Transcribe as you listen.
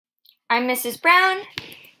I'm Mrs. Brown,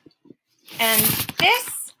 and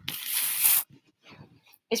this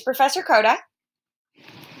is Professor Coda.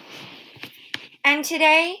 And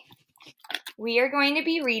today we are going to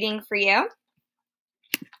be reading for you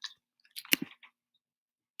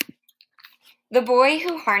The Boy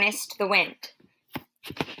Who Harnessed the Wind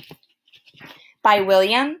by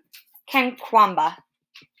William Kamkwamba.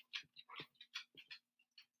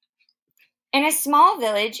 In a small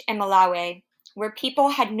village in Malawi, where people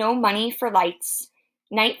had no money for lights,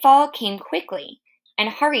 nightfall came quickly and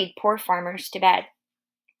hurried poor farmers to bed.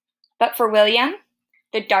 But for William,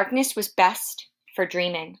 the darkness was best for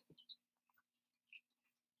dreaming.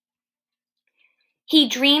 He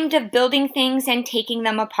dreamed of building things and taking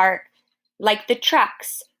them apart, like the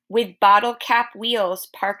trucks with bottle cap wheels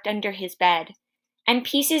parked under his bed, and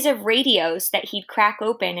pieces of radios that he'd crack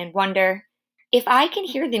open and wonder, if I can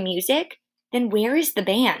hear the music, then where is the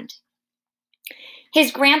band?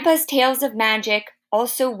 His grandpa's tales of magic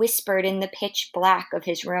also whispered in the pitch black of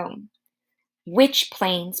his room. Witch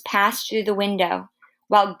planes passed through the window,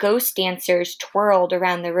 while ghost dancers twirled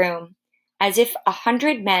around the room, as if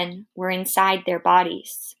 100 men were inside their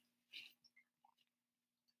bodies.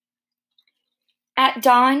 At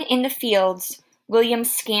dawn in the fields, William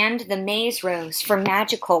scanned the maize rows for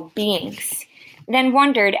magical beings, then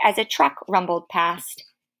wondered as a truck rumbled past,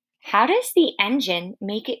 how does the engine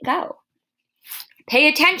make it go? Pay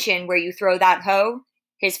attention where you throw that hoe,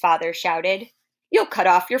 his father shouted. You'll cut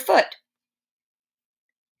off your foot.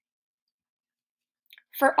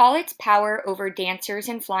 For all its power over dancers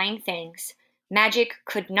and flying things, magic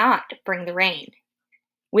could not bring the rain.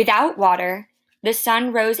 Without water, the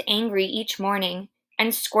sun rose angry each morning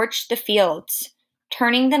and scorched the fields,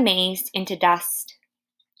 turning the maize into dust.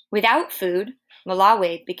 Without food,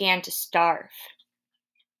 Malawi began to starve.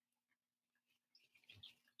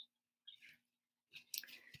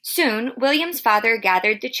 Soon, William's father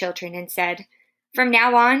gathered the children and said, From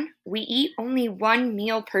now on, we eat only 1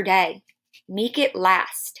 meal per day. Make it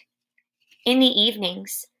last. In the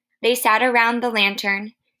evenings, they sat around the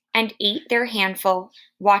lantern and ate their handful,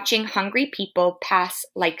 watching hungry people pass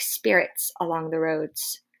like spirits along the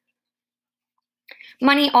roads.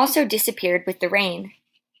 Money also disappeared with the rain.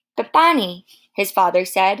 But Bonnie, his father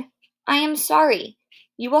said, I am sorry.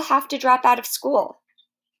 You will have to drop out of school.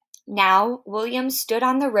 Now, William stood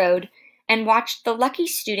on the road and watched the lucky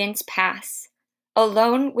students pass,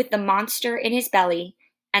 alone with the monster in his belly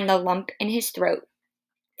and the lump in his throat.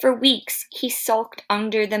 For weeks, he sulked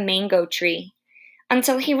under the mango tree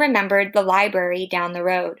until he remembered the library down the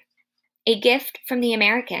road, a gift from the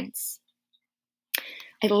Americans.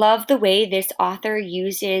 I love the way this author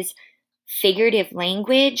uses figurative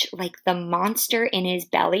language like the monster in his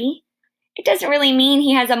belly. It doesn't really mean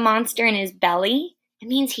he has a monster in his belly. It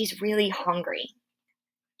means he's really hungry.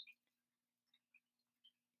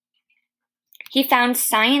 He found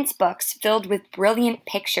science books filled with brilliant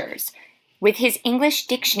pictures. With his English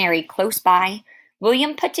dictionary close by,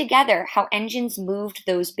 William put together how engines moved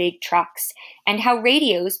those big trucks and how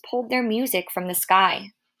radios pulled their music from the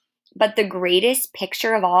sky. But the greatest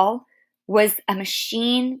picture of all was a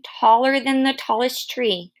machine taller than the tallest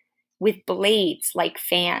tree with blades like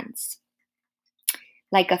fans.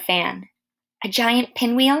 Like a fan. A giant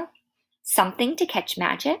pinwheel? Something to catch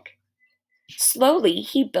magic? Slowly,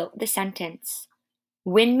 he built the sentence.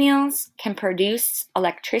 Windmills can produce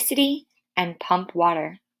electricity and pump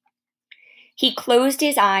water. He closed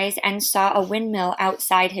his eyes and saw a windmill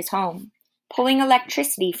outside his home, pulling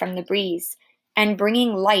electricity from the breeze and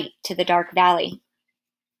bringing light to the dark valley.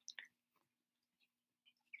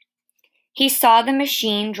 He saw the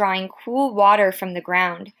machine drawing cool water from the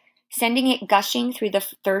ground, sending it gushing through the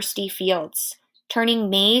thirsty fields, turning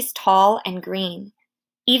maize tall and green.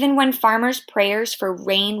 Even when farmers' prayers for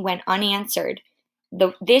rain went unanswered,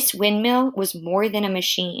 this windmill was more than a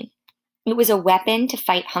machine. It was a weapon to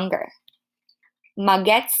fight hunger.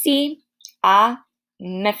 Magetsi a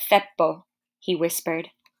mefepo, he whispered.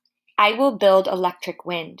 I will build electric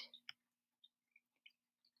wind.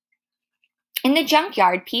 In the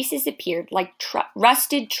junkyard, pieces appeared like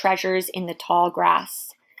rusted treasures in the tall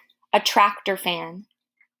grass. A tractor fan,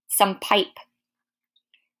 some pipe,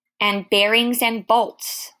 and bearings and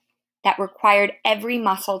bolts that required every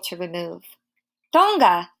muscle to remove.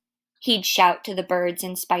 Tonga! He'd shout to the birds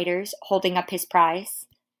and spiders, holding up his prize.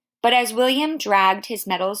 But as William dragged his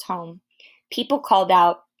metals home, people called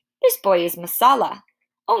out, This boy is masala.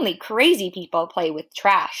 Only crazy people play with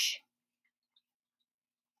trash.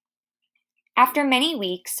 After many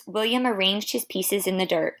weeks, William arranged his pieces in the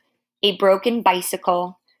dirt, a broken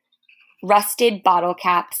bicycle, rusted bottle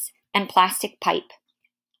caps, and plastic pipe.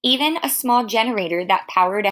 Even a small generator that powered